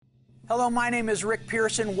Hello, my name is Rick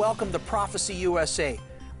Pearson. Welcome to Prophecy USA,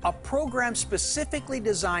 a program specifically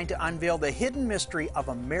designed to unveil the hidden mystery of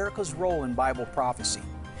America's role in Bible prophecy.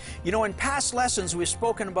 You know, in past lessons, we've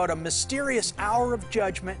spoken about a mysterious hour of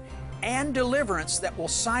judgment and deliverance that will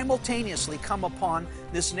simultaneously come upon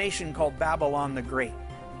this nation called Babylon the Great.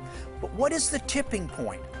 But what is the tipping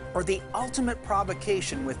point or the ultimate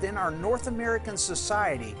provocation within our North American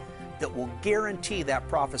society that will guarantee that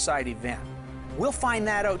prophesied event? We'll find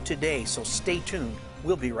that out today, so stay tuned.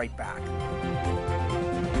 We'll be right back.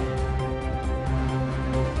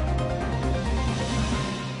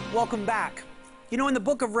 Welcome back. You know, in the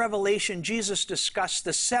book of Revelation, Jesus discussed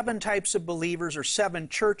the 7 types of believers or 7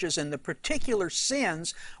 churches and the particular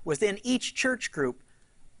sins within each church group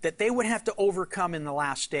that they would have to overcome in the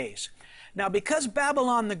last days. Now, because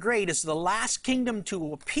Babylon the Great is the last kingdom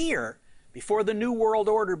to appear before the New World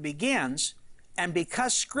Order begins, and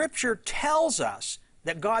because Scripture tells us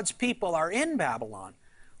that God's people are in Babylon,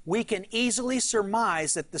 we can easily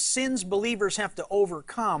surmise that the sins believers have to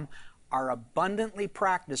overcome are abundantly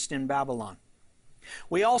practiced in Babylon.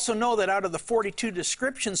 We also know that out of the 42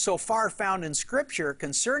 descriptions so far found in Scripture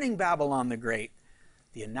concerning Babylon the Great,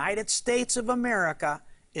 the United States of America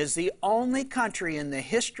is the only country in the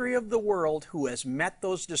history of the world who has met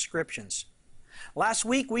those descriptions. Last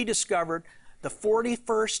week we discovered the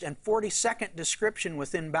 41st and 42nd description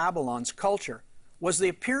within Babylon's culture was the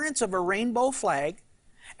appearance of a rainbow flag,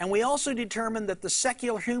 and we also determined that the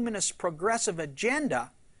secular humanist progressive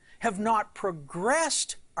agenda have not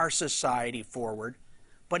progressed our society forward,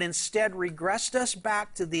 but instead regressed us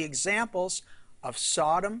back to the examples of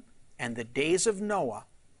Sodom and the days of Noah.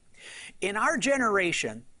 In our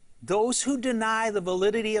generation, those who deny the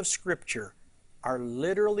validity of Scripture are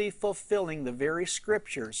literally fulfilling the very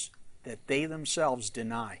Scriptures that they themselves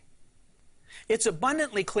deny. It's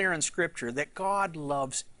abundantly clear in Scripture that God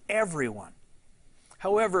loves everyone.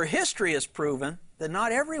 However, history has proven that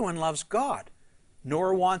not everyone loves God,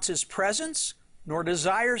 nor wants His presence, nor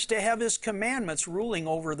desires to have His commandments ruling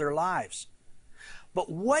over their lives.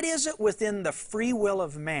 But what is it within the free will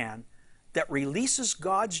of man that releases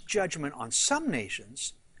God's judgment on some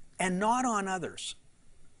nations and not on others?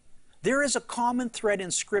 There is a common thread in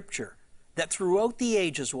Scripture that throughout the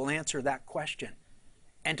ages will answer that question.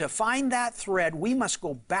 And to find that thread, we must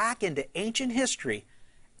go back into ancient history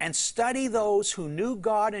and study those who knew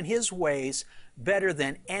God and His ways better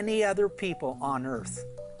than any other people on earth.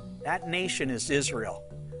 That nation is Israel.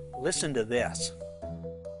 Listen to this.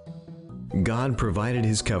 God provided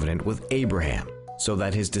His covenant with Abraham so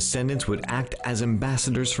that his descendants would act as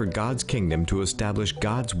ambassadors for God's kingdom to establish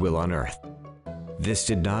God's will on earth. This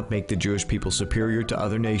did not make the Jewish people superior to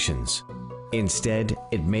other nations. Instead,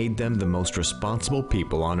 it made them the most responsible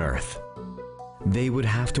people on earth. They would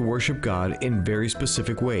have to worship God in very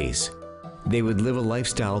specific ways. They would live a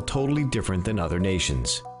lifestyle totally different than other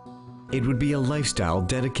nations. It would be a lifestyle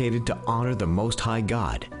dedicated to honor the Most High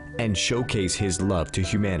God and showcase His love to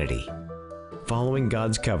humanity. Following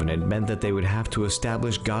God's covenant meant that they would have to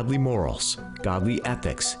establish godly morals, godly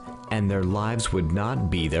ethics, and their lives would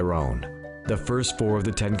not be their own. The first 4 of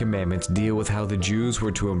the 10 Commandments deal with how the Jews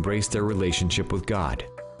were to embrace their relationship with God.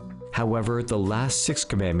 However, the last 6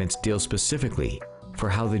 commandments deal specifically for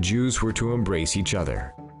how the Jews were to embrace each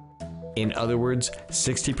other. In other words,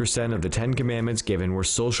 60% of the 10 Commandments given were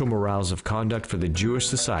social morals of conduct for the Jewish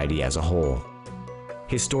society as a whole.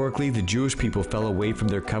 Historically, the Jewish people fell away from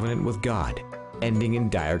their covenant with God, ending in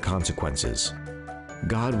dire consequences.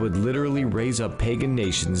 God would literally raise up pagan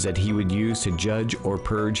nations that He would use to judge or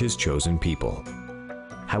purge His chosen people.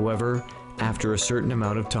 However, after a certain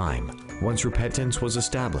amount of time, once repentance was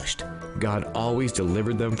established, God always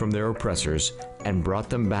delivered them from their oppressors and brought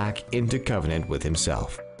them back into covenant with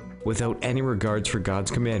Himself. Without any regards for God's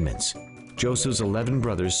commandments, Joseph's 11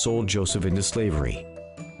 brothers sold Joseph into slavery.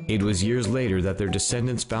 It was years later that their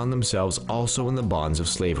descendants found themselves also in the bonds of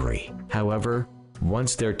slavery. However,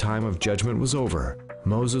 once their time of judgment was over,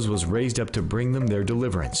 Moses was raised up to bring them their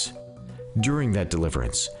deliverance. During that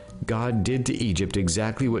deliverance, God did to Egypt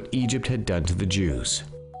exactly what Egypt had done to the Jews.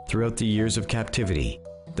 Throughout the years of captivity,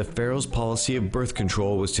 the Pharaoh's policy of birth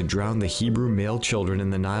control was to drown the Hebrew male children in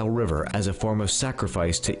the Nile River as a form of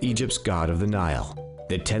sacrifice to Egypt's god of the Nile.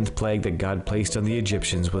 The 10th plague that God placed on the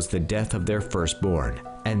Egyptians was the death of their firstborn.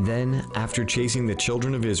 And then, after chasing the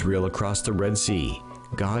children of Israel across the Red Sea,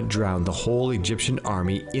 God drowned the whole Egyptian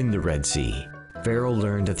army in the Red Sea. Pharaoh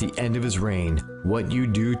learned at the end of his reign, what you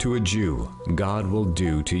do to a Jew, God will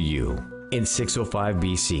do to you. In 605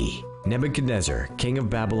 BC, Nebuchadnezzar, king of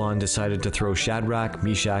Babylon, decided to throw Shadrach,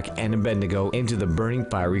 Meshach, and Abednego into the burning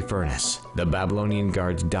fiery furnace. The Babylonian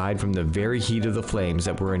guards died from the very heat of the flames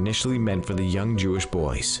that were initially meant for the young Jewish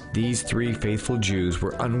boys. These 3 faithful Jews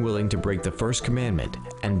were unwilling to break the first commandment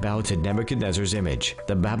and bow to Nebuchadnezzar's image.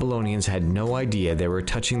 The Babylonians had no idea they were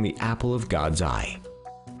touching the apple of God's eye.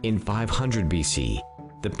 In 500 BC,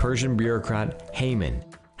 the Persian bureaucrat Haman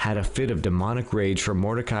had a fit of demonic rage for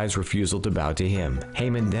Mordecai's refusal to bow to him.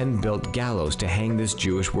 Haman then built gallows to hang this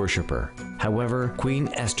Jewish worshiper. However, Queen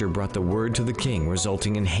Esther brought the word to the king,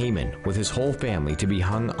 resulting in Haman with his whole family to be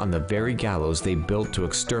hung on the very gallows they built to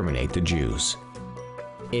exterminate the Jews.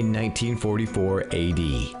 In 1944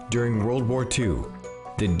 AD, during World War II,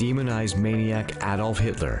 the demonized maniac Adolf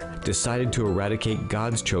Hitler decided to eradicate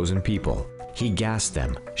God's chosen people. He gassed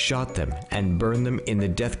them, shot them, and burned them in the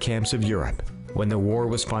death camps of Europe. When the war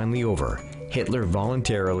was finally over, Hitler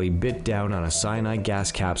voluntarily bit down on a cyanide gas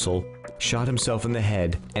capsule, shot himself in the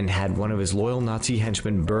head, and had one of his loyal Nazi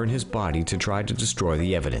henchmen burn his body to try to destroy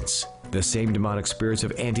the evidence. The same demonic spirits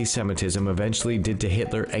of anti-Semitism eventually did to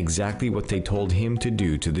Hitler exactly what they told him to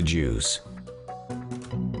do to the Jews.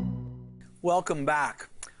 Welcome back.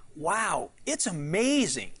 Wow, it's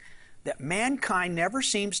amazing that mankind never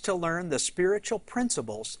seems to learn the spiritual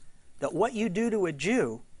principles that what you do to a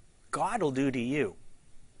Jew, God will do to you.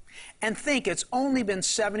 And think, it's only been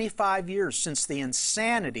 75 years since the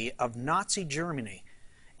insanity of Nazi Germany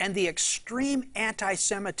and the extreme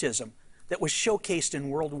anti-Semitism that was showcased in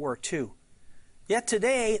World War II. Yet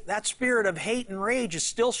today, that spirit of hate and rage is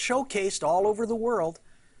still showcased all over the world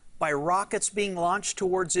by rockets being launched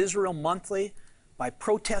towards Israel monthly, by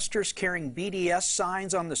protesters carrying BDS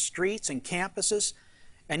signs on the streets and campuses,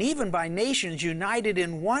 and even by nations united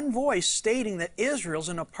in one voice stating that Israel's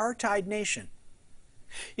an apartheid nation.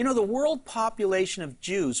 You know, the world population of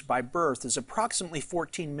Jews by birth is approximately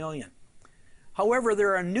 14 million. However,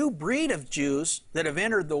 there are a new breed of Jews that have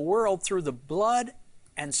entered the world through the blood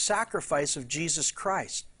and sacrifice of Jesus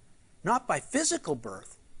Christ, not by physical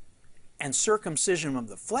birth and circumcision of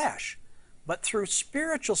the flesh, but through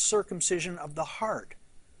spiritual circumcision of the heart,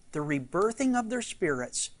 the rebirthing of their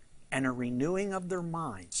spirits, and a renewing of their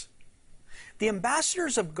minds. The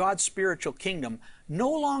ambassadors of God's spiritual kingdom no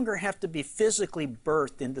longer have to be physically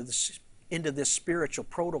birthed into this spiritual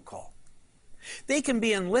protocol. They can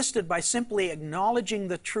be enlisted by simply acknowledging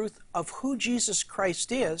the truth of who Jesus Christ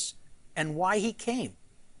is and why He came.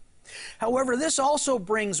 However, this also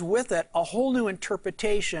brings with it a whole new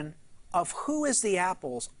interpretation of who is the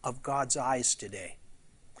apples of God's eyes today.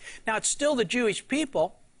 Now, it's still the Jewish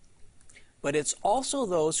people, but it's also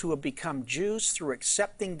those who have become Jews through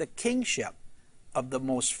accepting the kingship of the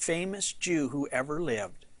most famous Jew who ever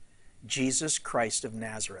lived, Jesus Christ of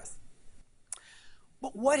Nazareth.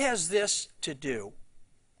 But what has this to do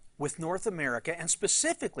with North America, and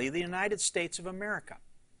specifically the United States of America?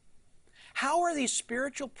 How are these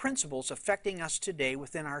spiritual principles affecting us today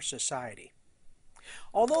within our society?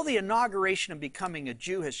 Although the inauguration of becoming a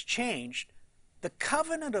Jew has changed, the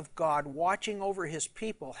covenant of God watching over His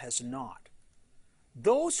people has not.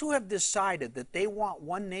 Those who have decided that they want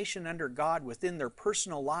one nation under God within their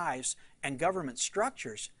personal lives and government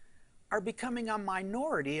structures are becoming a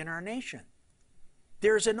minority in our nation.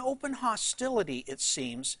 There is an open hostility, it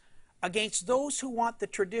seems, against those who want the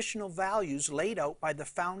traditional values laid out by the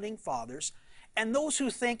Founding Fathers and those who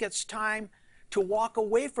think it's time to walk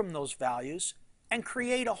away from those values and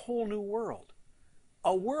create a whole new world,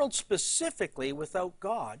 a world specifically without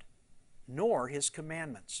God nor His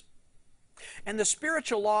commandments. And the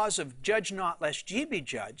spiritual laws of judge not lest ye be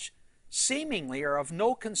judged seemingly are of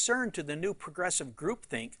no concern to the new progressive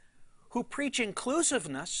groupthink who preach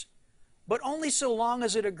inclusiveness, but only so long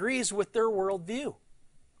as it agrees with their worldview.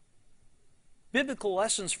 Biblical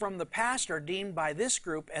lessons from the past are deemed by this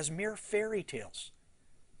group as mere fairy tales.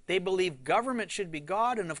 They believe government should be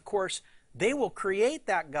God, and of course, they will create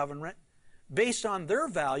that government based on their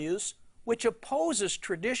values, which opposes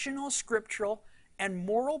traditional, scriptural, and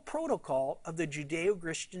moral protocol of the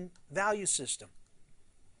Judeo-Christian value system.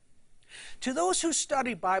 To those who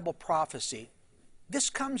study Bible prophecy,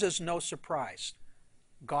 this comes as no surprise.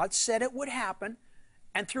 God said it would happen,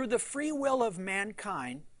 and through the free will of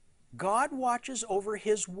mankind, God watches over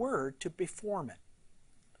His word to perform it.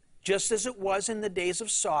 Just as it was in the days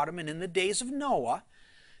of Sodom and in the days of Noah,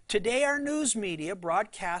 today our news media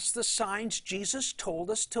broadcasts the signs Jesus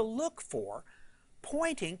told us to look for,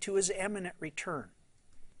 pointing to His imminent return.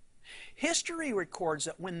 History records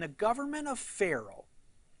that when the government of Pharaoh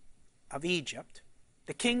of Egypt,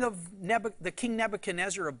 the king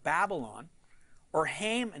Nebuchadnezzar of Babylon, or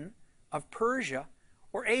Haman of Persia,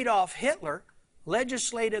 or Adolf Hitler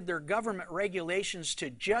legislated their government regulations to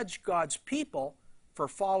judge God's people for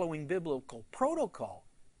following biblical protocol,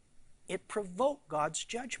 it provoked God's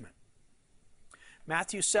judgment.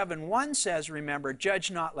 Matthew 7:1 says, remember,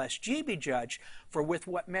 judge not lest ye be judged, for with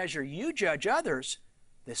what measure you judge others,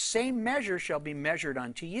 the same measure shall be measured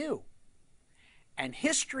unto you. And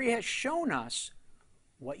history has shown us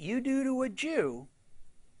what you do to a Jew,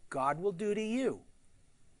 God will do to you.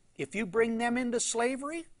 If you bring them into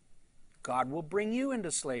slavery, God will bring you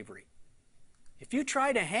into slavery. If you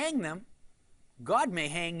try to hang them, God may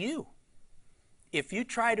hang you. If you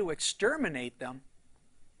try to exterminate them,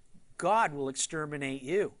 God will exterminate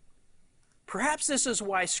you. Perhaps this is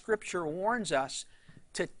why Scripture warns us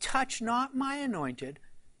to touch not my anointed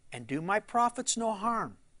and do my prophets no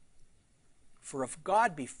harm. For if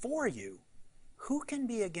God be for you, who can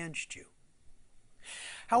be against you?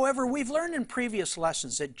 However, we've learned in previous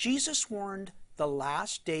lessons that Jesus warned the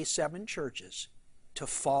last day 7 churches to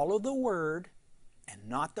follow the word and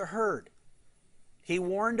not the herd. He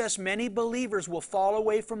warned us many believers will fall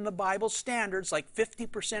away from the Bible standards, like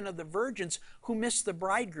 50% of the virgins who missed the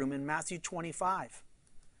bridegroom in Matthew 25.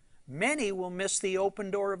 Many will miss the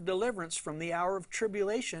open door of deliverance from the hour of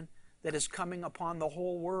tribulation that is coming upon the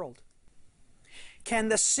whole world. Can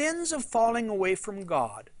the sins of falling away from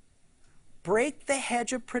God break the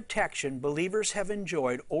hedge of protection believers have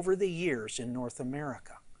enjoyed over the years in North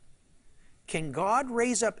America? Can God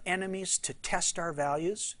raise up enemies to test our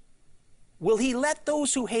values? Will He let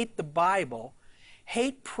those who hate the Bible,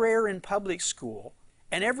 hate prayer in public school,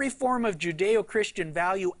 and every form of Judeo-Christian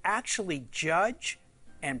value actually judge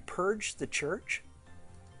and purge the church?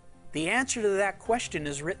 The answer to that question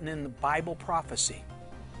is written in the Bible prophecy.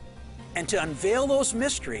 And to unveil those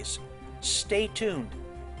mysteries, stay tuned,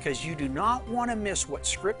 because you do not want to miss what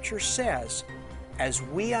Scripture says as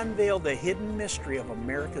we unveil the hidden mystery of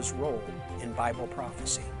America's role in Bible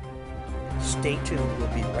prophecy. Stay tuned, we'll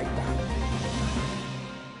be right back.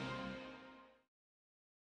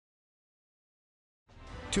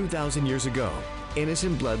 2,000 years ago,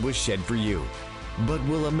 innocent blood was shed for you. But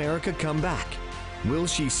will America come back? Will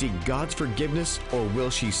she seek God's forgiveness, or will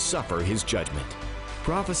she suffer His judgment?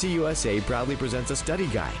 Prophecy USA proudly presents a study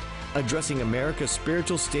guide addressing America's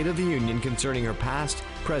spiritual state of the union concerning her past,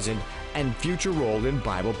 present, and future role in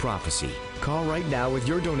Bible prophecy. Call right now with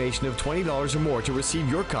your donation of $20 or more to receive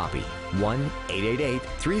your copy.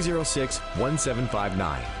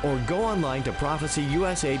 1-888-306-1759. Or go online to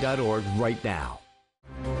prophecyusa.org right now.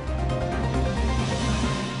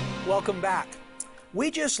 Welcome back.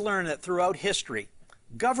 We just learned that throughout history,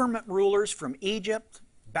 government rulers from Egypt,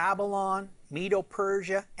 Babylon,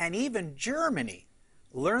 Medo-Persia, and even Germany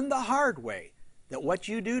learned the hard way that what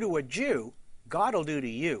you do to a Jew, God will do to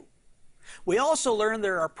you. We also learned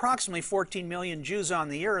there are approximately 14 million Jews on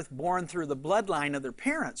the earth born through the bloodline of their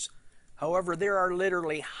parents. However, there are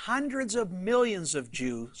literally hundreds of millions of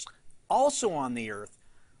Jews also on the earth,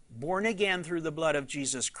 born again through the blood of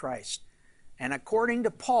Jesus Christ. And according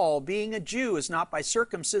to Paul, being a Jew is not by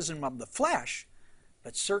circumcision of the flesh,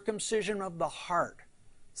 but circumcision of the heart,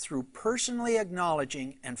 through personally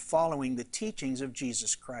acknowledging and following the teachings of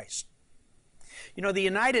Jesus Christ. You know, the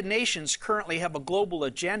United Nations currently have a global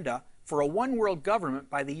agenda for a one-world government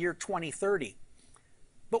by the year 2030.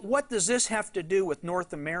 But what does this have to do with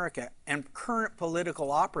North America and current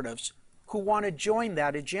political operatives who want to join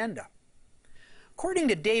that agenda? According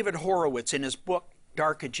to David Horowitz in his book,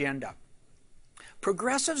 Dark Agenda,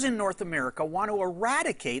 progressives in North America want to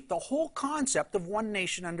eradicate the whole concept of one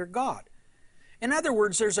nation under God. In other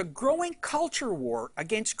words, there's a growing culture war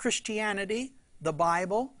against Christianity, the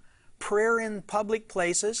Bible, prayer in public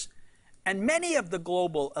places, and many of the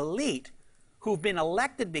global elite who've been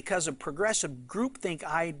elected because of progressive groupthink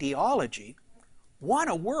ideology want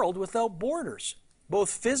a world without borders, both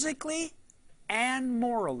physically and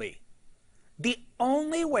morally. The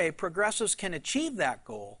only way progressives can achieve that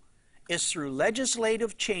goal is through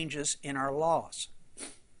legislative changes in our laws.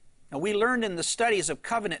 Now, we learned in the studies of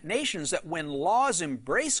covenant nations that when laws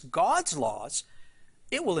embrace God's laws,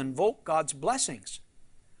 it will invoke God's blessings.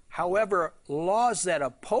 However, laws that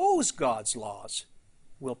oppose God's laws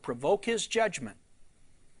will provoke His judgment.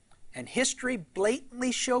 And history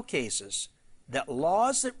blatantly showcases that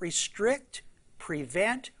laws that restrict,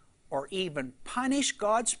 prevent, or even punish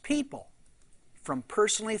God's people from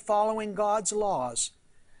personally following God's laws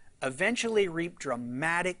eventually reap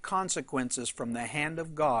dramatic consequences from the hand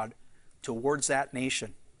of God towards that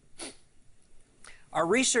nation. Our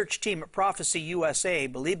research team at Prophecy USA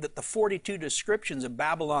believe that the 42 descriptions of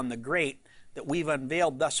Babylon the Great that we've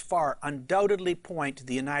unveiled thus far undoubtedly point to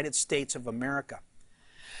the United States of America.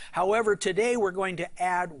 However, today we're going to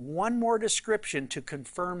add one more description to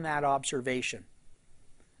confirm that observation.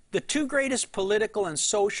 The two greatest political and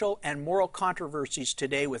social and moral controversies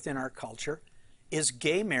today within our culture is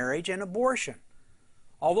gay marriage and abortion.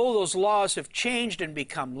 Although those laws have changed and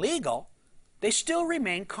become legal, they still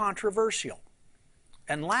remain controversial.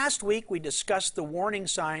 And last week we discussed the warning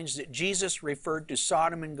signs that Jesus referred to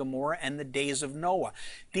Sodom and Gomorrah and the days of Noah.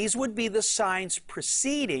 These would be the signs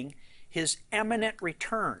preceding his imminent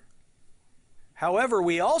return. However,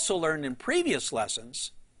 we also learned in previous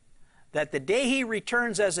lessons that the day he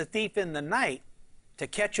returns as a thief in the night to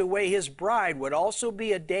catch away his bride would also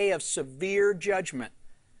be a day of severe judgment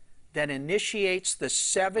that initiates the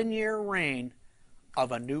 7-year reign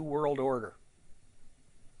of a new world order.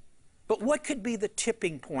 But what could be the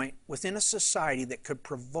tipping point within a society that could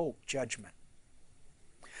provoke judgment?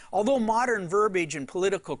 Although modern verbiage and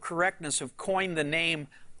political correctness have coined the name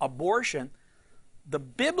abortion, the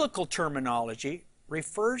biblical terminology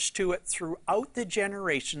refers to it throughout the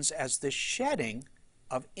generations as the shedding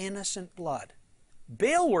of innocent blood.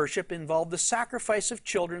 Baal worship involved the sacrifice of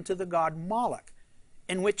children to the god Moloch,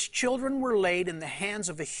 in which children were laid in the hands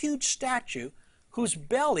of a huge statue whose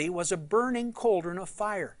belly was a burning cauldron of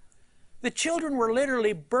fire. The children were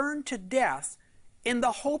literally burned to death in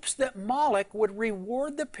the hopes that Moloch would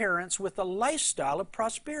reward the parents with a lifestyle of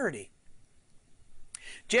prosperity.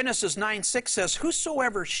 Genesis 9:6 says,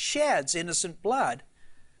 "Whosoever sheds innocent blood,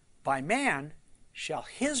 by man shall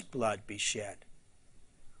his blood be shed.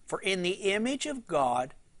 For in the image of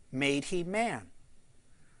God made he man."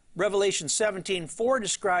 Revelation 17:4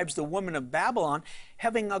 describes the woman of Babylon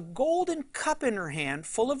having a golden cup in her hand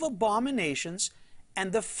full of abominations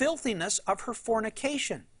and the filthiness of her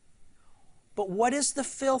fornication. But what is the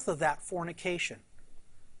filth of that fornication?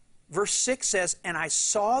 Verse 6 says, "And I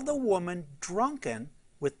saw the woman drunken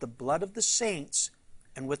with the blood of the saints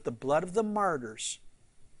and with the blood of the martyrs."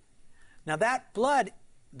 Now that blood,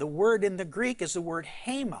 the word in the Greek is the word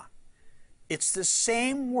hema. It's the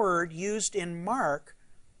same word used in Mark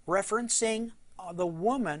referencing the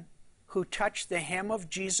woman who touched the hem of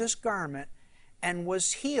Jesus' garment and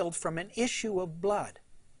was healed from an issue of blood.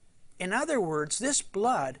 In other words, this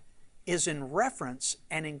blood is in reference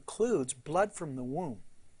and includes blood from the womb.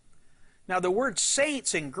 Now the word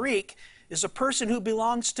saints in Greek is a person who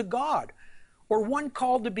belongs to God, or one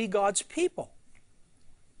called to be God's people.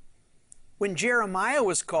 When Jeremiah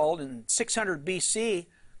was called in 600 BC,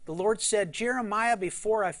 the Lord said, "Jeremiah,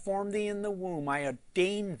 before I formed thee in the womb, I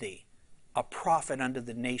ordained thee a prophet unto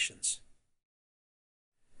the nations."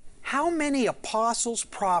 How many apostles,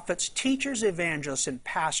 prophets, teachers, evangelists, and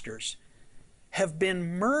pastors have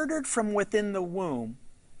been murdered from within the womb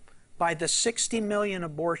by the 60 million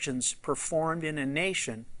abortions performed in a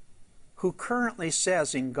nation who currently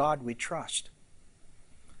says, "In God we trust"?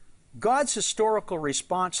 God's historical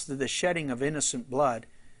response to the shedding of innocent blood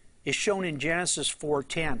is shown in Genesis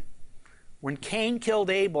 4:10. When Cain killed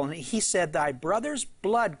Abel, and he said, "Thy brother's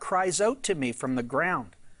blood cries out to me from the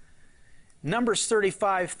ground." Numbers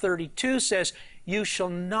 35:32 says, "You shall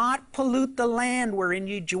not pollute the land wherein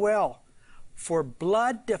ye dwell, for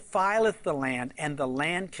blood defileth the land, and the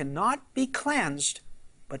land cannot be cleansed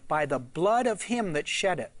but by the blood of him that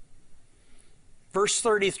shed it." Verse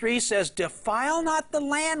 33 says, "Defile not the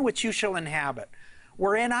land which you shall inhabit,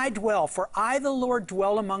 wherein I dwell, for I the Lord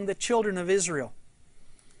dwell among the children of Israel."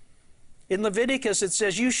 In Leviticus it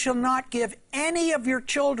says, "You shall not give any of your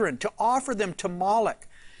children to offer them to Moloch,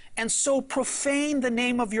 and so profane the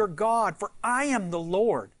name of your God, for I am the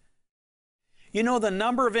Lord." You know, the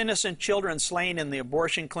number of innocent children slain in the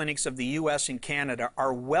abortion clinics of the U.S. and Canada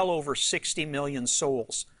are well over 60 million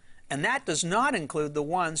souls. And that does not include the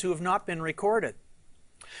ones who have not been recorded.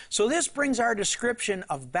 So this brings our description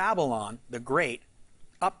of Babylon the Great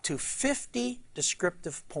up to 50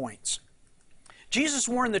 descriptive points. Jesus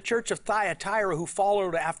warned the church of Thyatira, who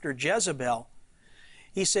followed after Jezebel.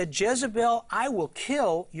 He said, "Jezebel, I will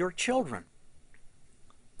kill your children."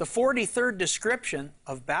 The 43rd description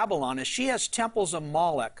of Babylon is she has temples of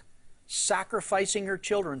Moloch, sacrificing her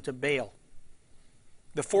children to Baal.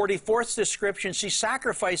 The 44th description, she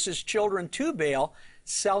sacrifices children to Baal,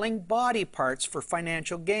 selling body parts for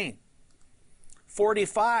financial gain.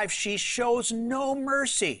 45, she shows no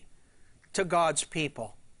mercy to God's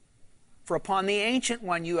people. "For upon the Ancient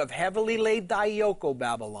One you have heavily laid thy yoke, O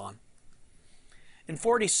Babylon." In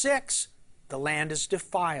 46, the land is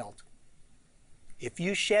defiled. If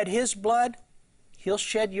you shed his blood, he'll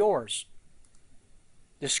shed yours.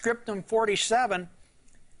 Descriptum 47,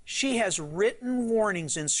 she has written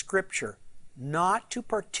warnings in Scripture not to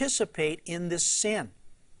participate in this sin.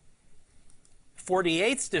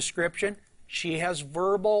 48th description, She has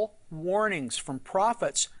verbal warnings from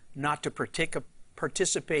prophets not to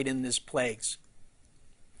participate in these plagues.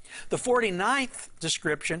 The 49th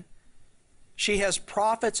description, she has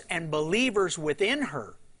prophets and believers within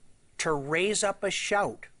her to raise up a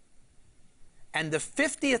shout. And the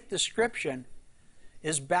 50th description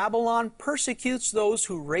is Babylon persecutes those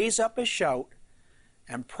who raise up a shout,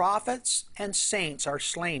 and prophets and saints are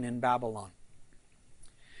slain in Babylon.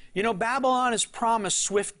 You know, Babylon is promised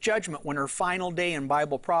swift judgment when her final day in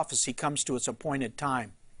Bible prophecy comes to its appointed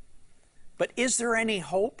time. But is there any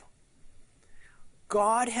hope?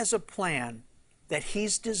 God has a plan that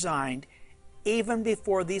He's designed even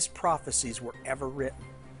before these prophecies were ever written.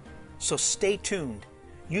 So stay tuned.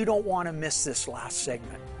 You don't want to miss this last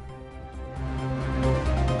segment.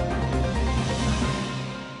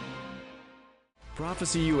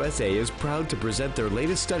 Prophecy USA is proud to present their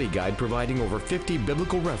latest study guide providing over 50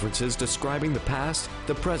 biblical references describing the past,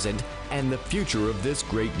 the present, and the future of this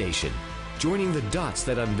great nation, joining the dots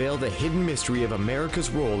that unveil the hidden mystery of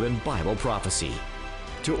America's role in Bible prophecy.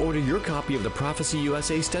 To order your copy of the Prophecy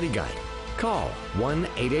USA study guide, call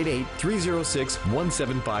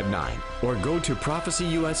 1-888-306-1759 or go to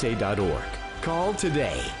prophecyusa.org. Call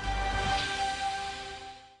today.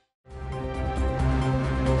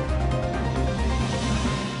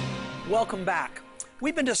 Welcome back.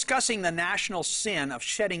 We've been discussing the national sin of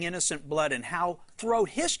shedding innocent blood and how throughout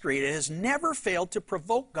history it has never failed to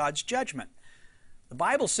provoke God's judgment. The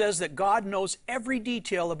Bible says that God knows every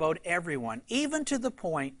detail about everyone, even to the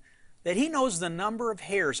point that He knows the number of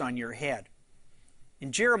hairs on your head.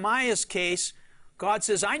 In Jeremiah's case, God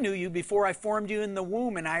says, I knew you before I formed you in the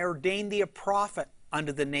womb, and I ordained thee a prophet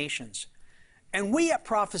unto the nations. And we at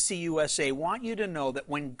Prophecy USA want you to know that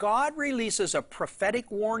when God releases a prophetic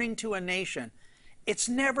warning to a nation, it's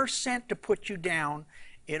never sent to put you down.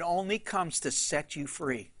 It only comes to set you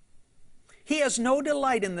free. He has no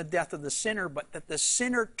delight in the death of the sinner, but that the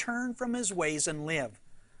sinner turn from his ways and live.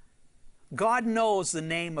 God knows the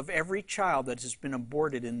name of every child that has been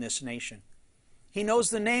aborted in this nation. He knows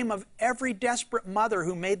the name of every desperate mother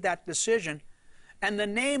who made that decision, and the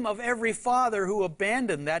name of every father who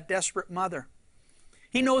abandoned that desperate mother.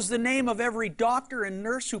 He knows the name of every doctor and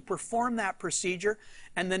nurse who performed that procedure,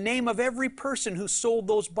 and the name of every person who sold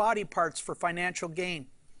those body parts for financial gain.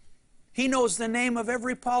 He knows the name of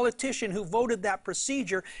every politician who voted that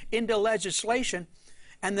procedure into legislation,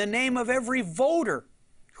 and the name of every voter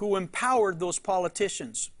who empowered those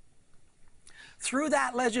politicians. Through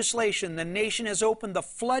that legislation, the nation has opened the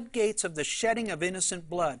floodgates of the shedding of innocent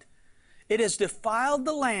blood. It has defiled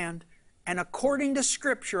the land, and according to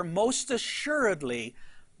Scripture, most assuredly,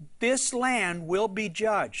 this land will be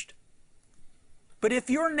judged. But if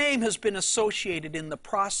your name has been associated in the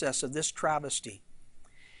process of this travesty,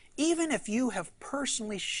 even if you have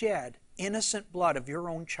personally shed innocent blood of your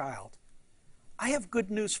own child, I have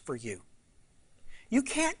good news for you. You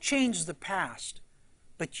can't change the past,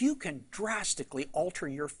 but you can drastically alter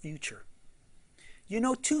your future. You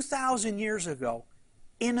know, 2,000 years ago,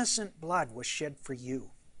 innocent blood was shed for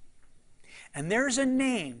you. And there's a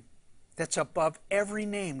name that's above every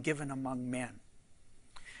name given among men.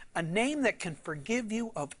 A name that can forgive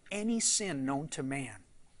you of any sin known to man.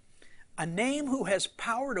 A name who has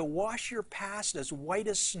power to wash your past as white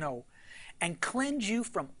as snow and cleanse you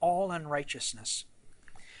from all unrighteousness.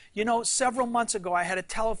 You know, several months ago I had a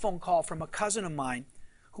telephone call from a cousin of mine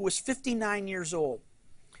who was 59 years old.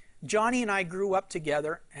 Johnny and I grew up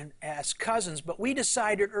together and as cousins, but we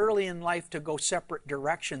decided early in life to go separate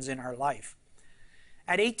directions in our life.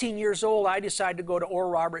 At 18 years old, I decided to go to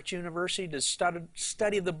Oral Roberts University to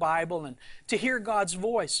study the Bible and to hear God's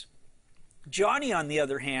voice. Johnny, on the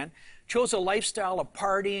other hand, chose a lifestyle of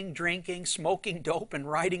partying, drinking, smoking dope,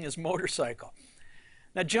 and riding his motorcycle.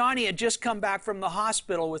 Now, Johnny had just come back from the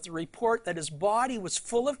hospital with the report that his body was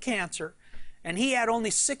full of cancer and he had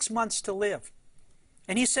only 6 months to live.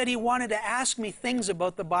 And he said he wanted to ask me things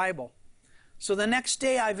about the Bible. So the next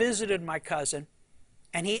day I visited my cousin,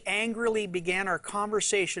 and he angrily began our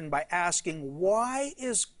conversation by asking, why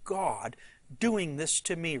is God doing this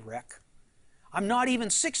to me, Rick? I'm not even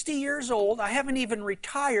 60 years old, I haven't even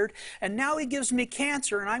retired, and now He gives me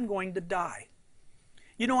cancer and I'm going to die.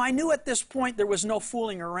 You know, I knew at this point there was no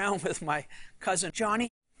fooling around with my cousin Johnny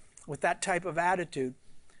with that type of attitude.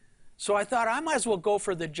 So I thought I might as well go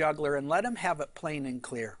for the jugular and let him have it plain and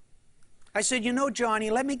clear. I said, you know, Johnny,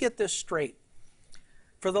 let me get this straight.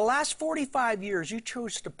 For the last 45 years, you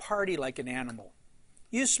chose to party like an animal.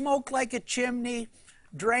 You smoked like a chimney,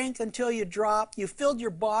 drank until you dropped, you filled your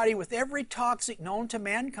body with every toxic known to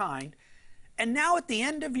mankind, and now at the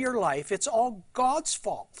end of your life, it's all God's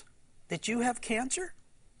fault that you have cancer?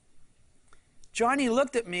 Johnny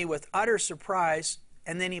looked at me with utter surprise,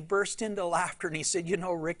 and then he burst into laughter and he said, "You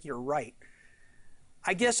know, Rick, you're right.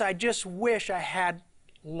 I guess I just wish I had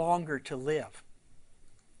longer to live.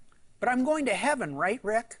 But I'm going to heaven, right,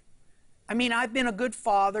 Rick? I mean, I've been a good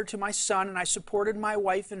father to my son, and I supported my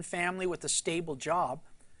wife and family with a stable job."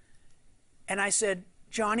 And I said,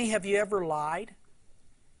 "Johnny, have you ever lied?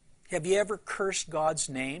 Have you ever cursed God's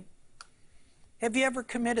name? Have you ever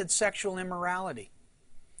committed sexual immorality?"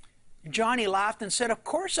 Johnny laughed and said, "Of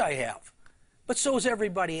course I have, but so is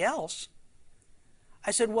everybody else." I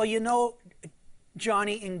said, "Well, you know,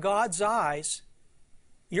 Johnny, in God's eyes,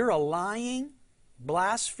 you're a lying,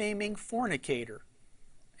 blaspheming fornicator.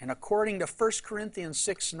 And according to 1 Corinthians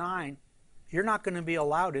 6:9, you're not going to be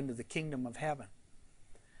allowed into the kingdom of heaven."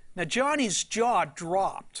 Now, Johnny's jaw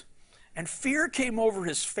dropped, and fear came over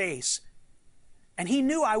his face, and he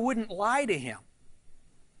knew I wouldn't lie to him.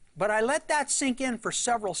 But I let that sink in for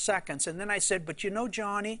several seconds, and then I said, "But you know,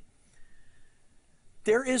 Johnny,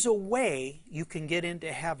 there is a way you can get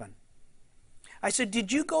into heaven." I said,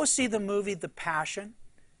 "Did you go see the movie The Passion?"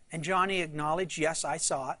 And Johnny acknowledged, "Yes, I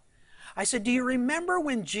saw it." I said, "Do you remember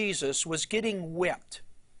when Jesus was getting whipped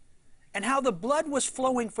and how the blood was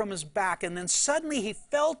flowing from his back, and then suddenly he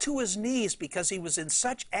fell to his knees because he was in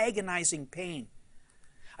such agonizing pain?"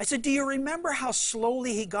 I said, "Do you remember how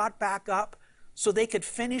slowly he got back up so they could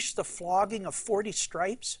finish the flogging of 40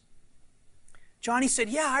 stripes? Johnny said,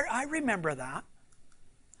 "Yeah, I remember that."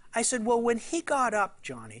 I said, "Well, when he got up,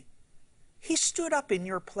 Johnny, he stood up in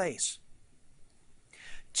your place.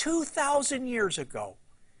 2,000 years ago,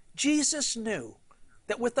 Jesus knew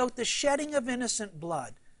that without the shedding of innocent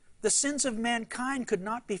blood, the sins of mankind could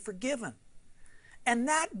not be forgiven. And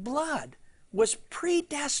that blood was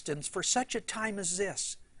predestined for such a time as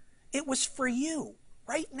this. It was for you,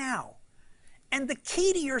 right now. And the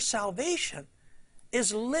key to your salvation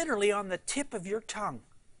is literally on the tip of your tongue.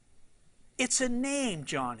 It's a name,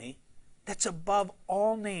 Johnny, that's above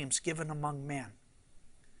all names given among men."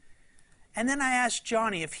 And then I asked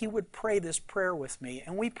Johnny if he would pray this prayer with me.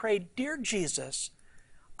 And we prayed, "Dear Jesus,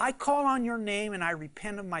 I call on your name and I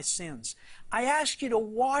repent of my sins. I ask you to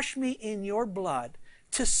wash me in your blood,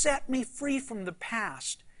 to set me free from the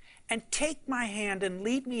past, and take my hand and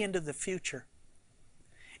lead me into the future.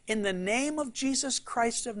 In the name of Jesus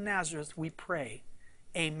Christ of Nazareth, we pray.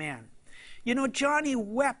 Amen." You know, Johnny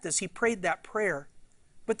wept as he prayed that prayer,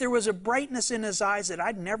 but there was a brightness in his eyes that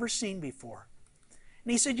I'd never seen before.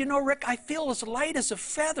 And he said, "You know, Rick, I feel as light as a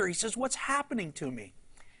feather." He says, "What's happening to me?"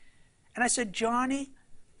 And I said, "Johnny,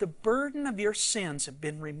 the burden of your sins have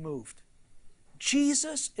been removed.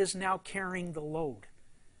 Jesus is now carrying the load.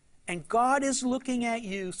 And God is looking at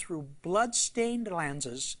you through blood-stained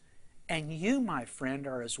lenses, and you, my friend,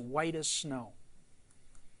 are as white as snow."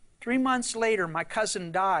 3 months later, my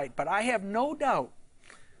cousin died, but I have no doubt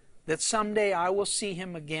that someday I will see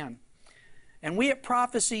him again. And we at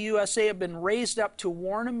Prophecy USA have been raised up to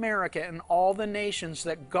warn America and all the nations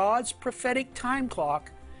that God's prophetic time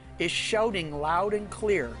clock is shouting loud and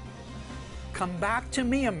clear, "Come back to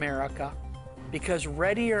me, America, because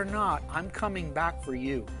ready or not, I'm coming back for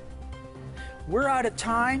you." We're out of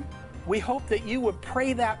time. We hope that you would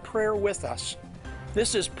pray that prayer with us.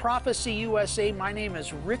 This is Prophecy USA. My name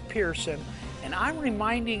is Rick Pearson, and I'm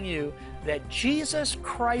reminding you that Jesus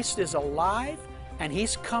Christ is alive, and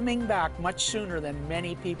He's coming back much sooner than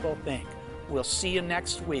many people think. We'll see you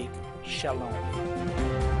next week. Shalom.